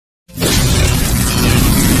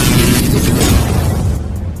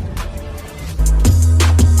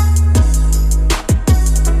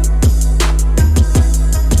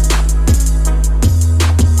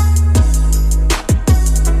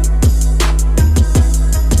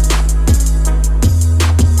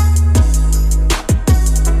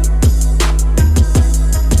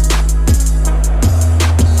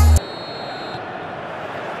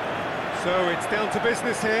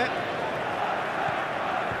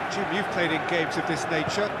Jim, you've played in games of this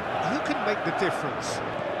nature. Who can make the difference?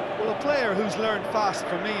 Well, a player who's learned fast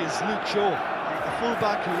for me is Luke Shaw, a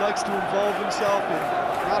fullback who likes to involve himself in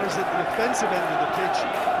matters at the offensive end of the pitch,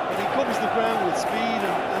 but he covers the ground with speed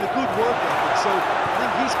and a good work ethic, so I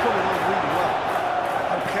think he's coming on really well.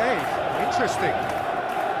 Okay, interesting.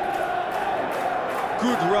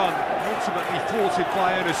 Good run, ultimately thwarted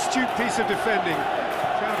by an astute piece of defending.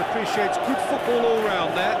 Crowd appreciates good football all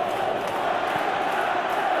round there.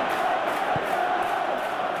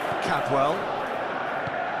 Cadwell.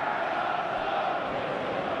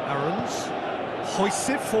 Aarons hoists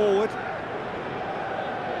it forward.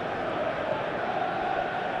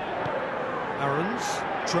 Aarons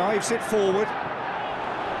drives it forward.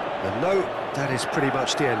 And no, that is pretty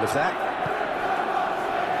much the end of that.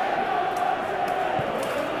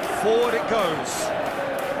 Forward it goes.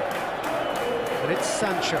 And it's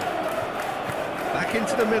Sancho. Back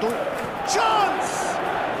into the middle. Chance!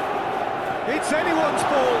 It's anyone's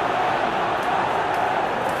ball.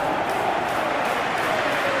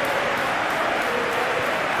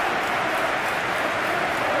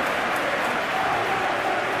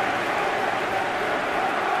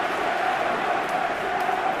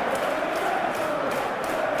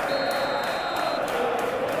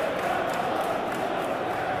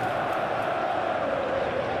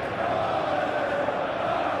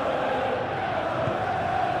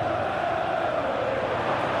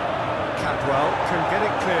 Cadwell can get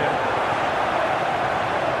it clear.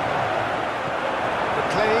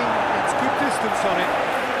 McLean gets good distance on it.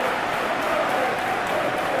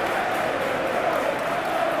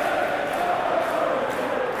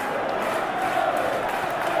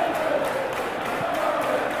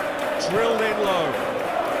 Drilled in low.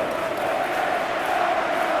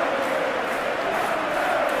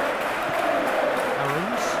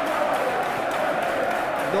 Aarons.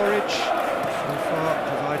 Norwich so far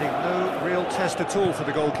providing no real test at all for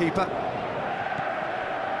the goalkeeper.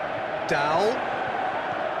 Dowell.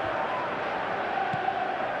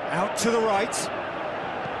 Out to the right.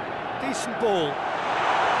 Decent ball.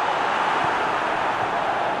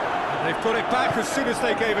 And they've got it back as soon as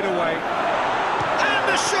they gave it away. And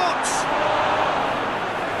the shot!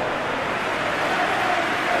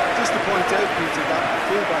 Just to point out, Peter, that the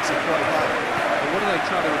fullbacks are quite high. And what are they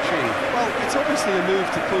trying to achieve? Well, it's obviously a move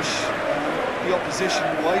to push the opposition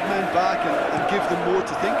wide men back and give them more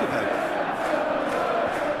to think about.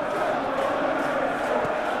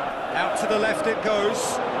 Out to the left it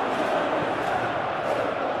goes.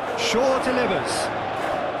 Shaw delivers.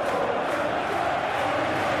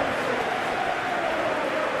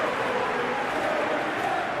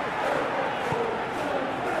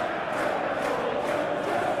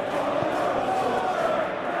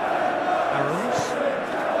 Aarons.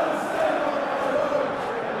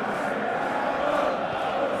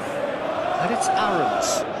 And it's Aarons.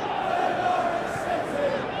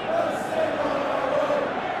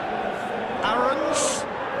 Aarons.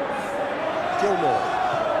 Gilmore.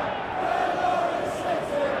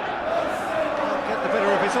 Get the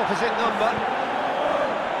better of his opposite number.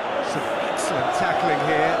 Some excellent tackling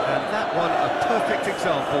here, and that one a perfect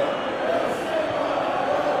example.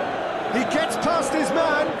 He gets past his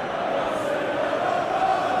man.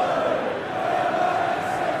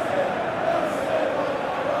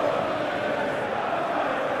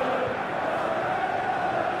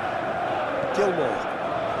 Gilmore.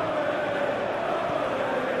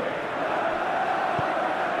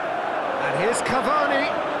 And here's Cavani.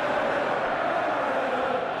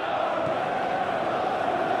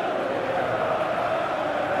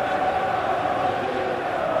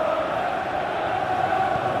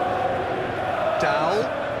 Dowell.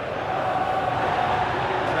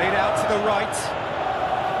 Played out to the right.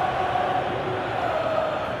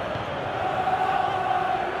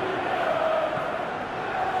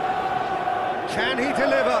 Can he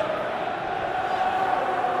deliver?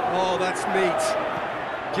 Oh, that's neat.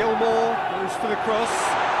 Gilmore goes for the cross.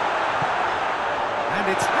 And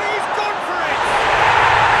he's gone for it!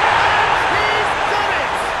 And he's done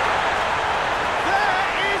it! There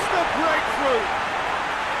is the breakthrough!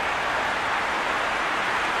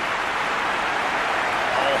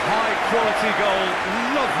 Oh, high quality goal,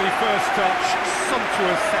 lovely first touch,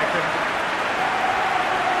 sumptuous second.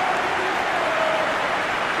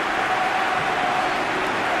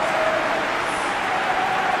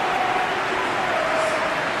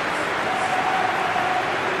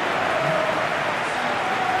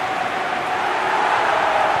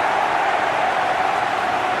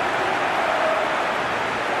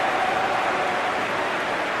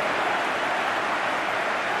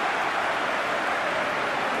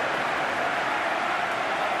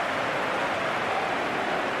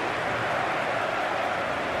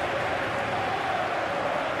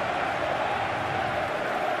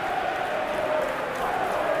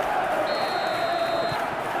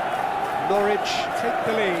 Norwich take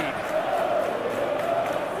the lead.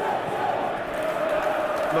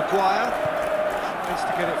 Maguire tries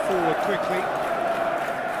to get it forward quickly.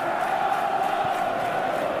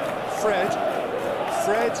 Fred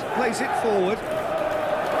plays it forward.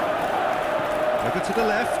 Over to the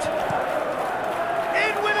left.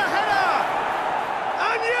 In with a header!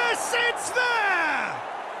 And yes, it's there!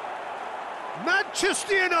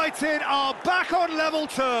 Manchester United are back on level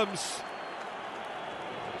terms.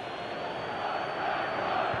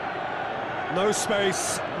 No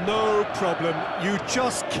space, no problem. You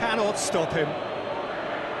just cannot stop him.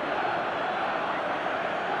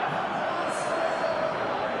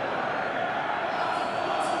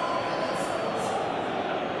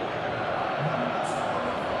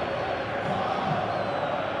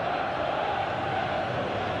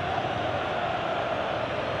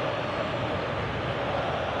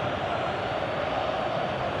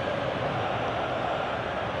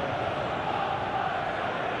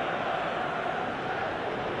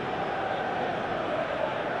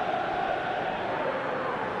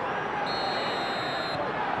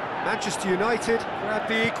 Manchester United grab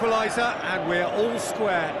the equaliser and we're all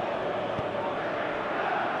square.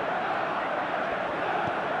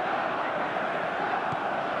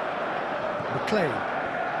 McLean.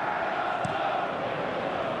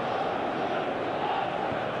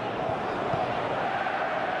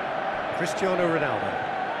 Cristiano Ronaldo.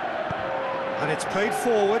 And it's played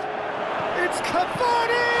forward. It's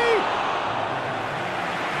Cavani!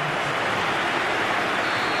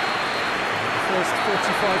 First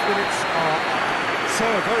 45 minutes are so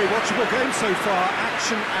a very watchable game so far.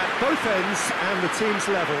 Action at both ends and the team's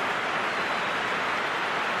level.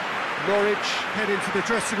 Norwich head into the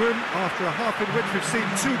dressing room after a half in which we've seen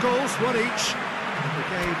 2 goals, 1 each. The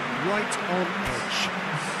game right on edge.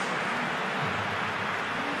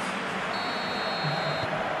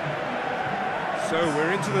 So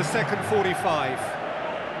we're into the second 45.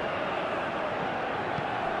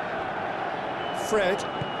 Fred.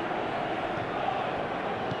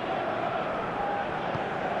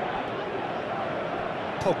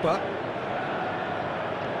 Pogba.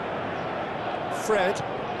 Fred.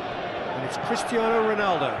 And it's Cristiano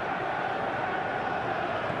Ronaldo.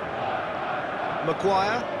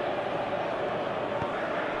 Maguire.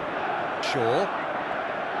 Shaw.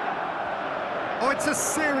 Oh, it's a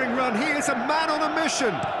searing run. He is a man on a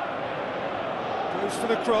mission. Goes for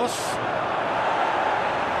the cross.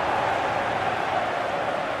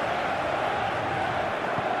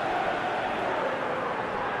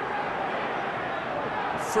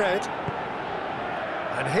 Fred.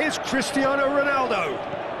 And here's Cristiano Ronaldo.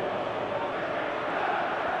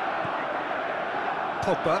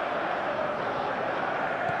 Pogba.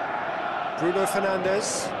 Bruno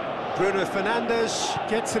Fernandes. Bruno Fernandes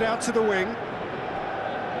gets it out to the wing.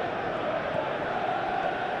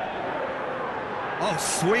 Oh,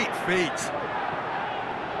 sweet feet.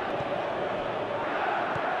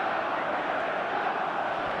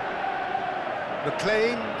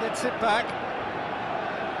 McLean gets it back.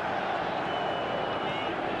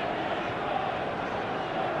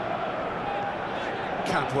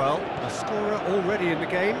 Cantwell, a scorer already in the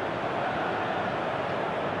game.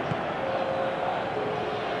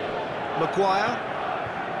 Maguire.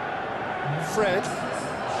 Fred.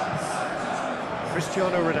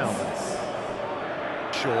 Cristiano Ronaldo.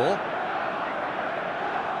 Shaw.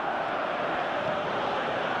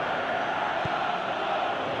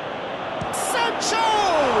 Sancho!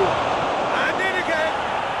 And in again.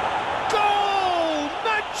 Goal!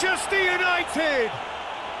 Manchester United!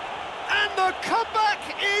 And the comeback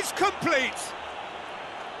is complete.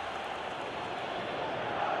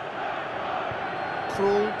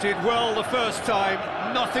 Krul did well the first time,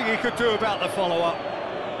 nothing he could do about the follow-up.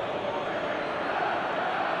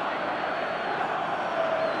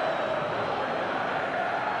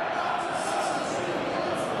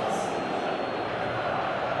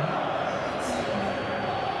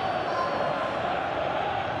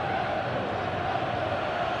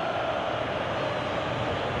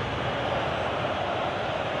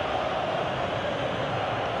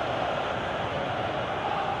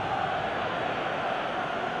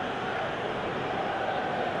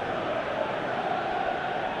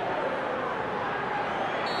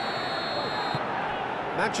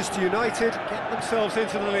 Manchester United get themselves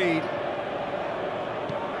into the lead.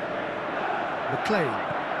 McLean.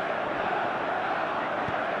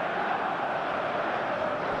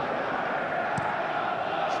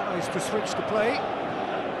 Tries to switch the play.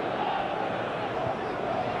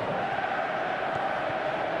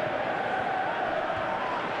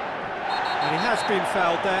 And he has been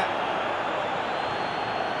fouled there.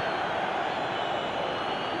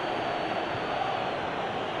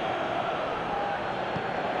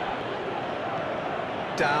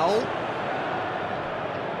 Dowell.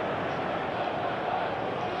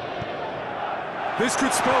 This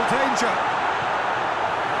could spell danger.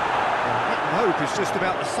 Well, hope is just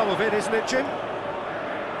about the sum of it, isn't it, Jim?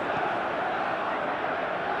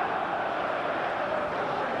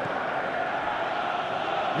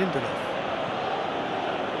 Lindelof.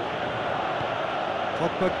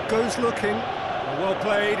 Pogba goes looking. Well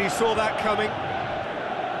played, he saw that coming.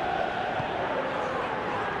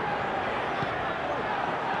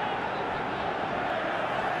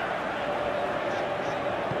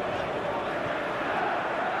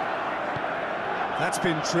 That's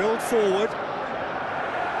been drilled forward.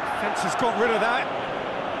 Defence has got rid of that.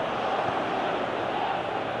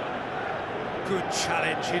 Good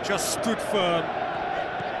challenge, he just stood firm.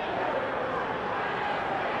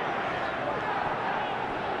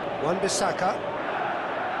 Wan-Bissaka.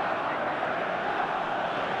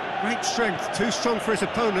 Great strength, too strong for his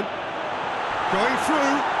opponent. Going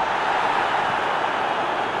through.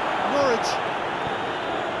 Norwich.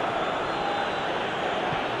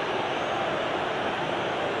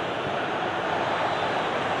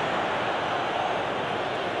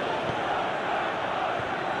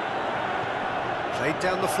 Played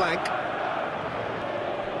down the flank.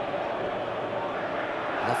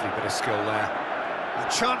 Lovely bit of skill there. A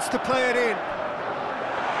chance to play it in.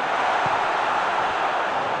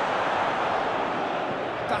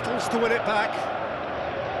 Battles to win it back.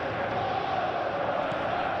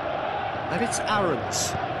 And it's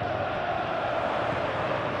Aaron's.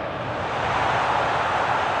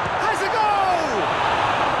 Has a goal!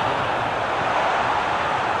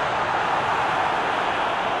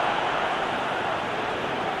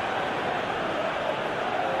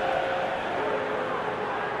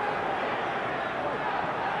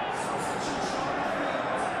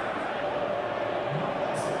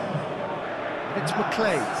 It's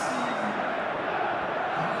McClay.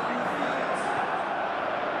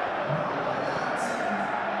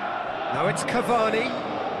 Now it's Cavani.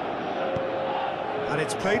 And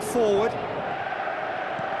it's played forward.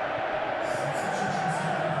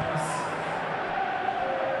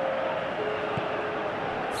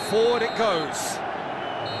 Forward it goes.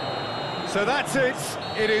 So that's it.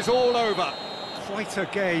 It is all over. Quite a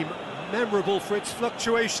game. Memorable for its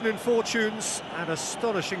fluctuation in fortunes and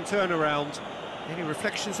astonishing turnaround. Any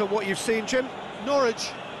reflections on what you've seen, Jim?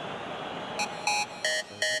 Norwich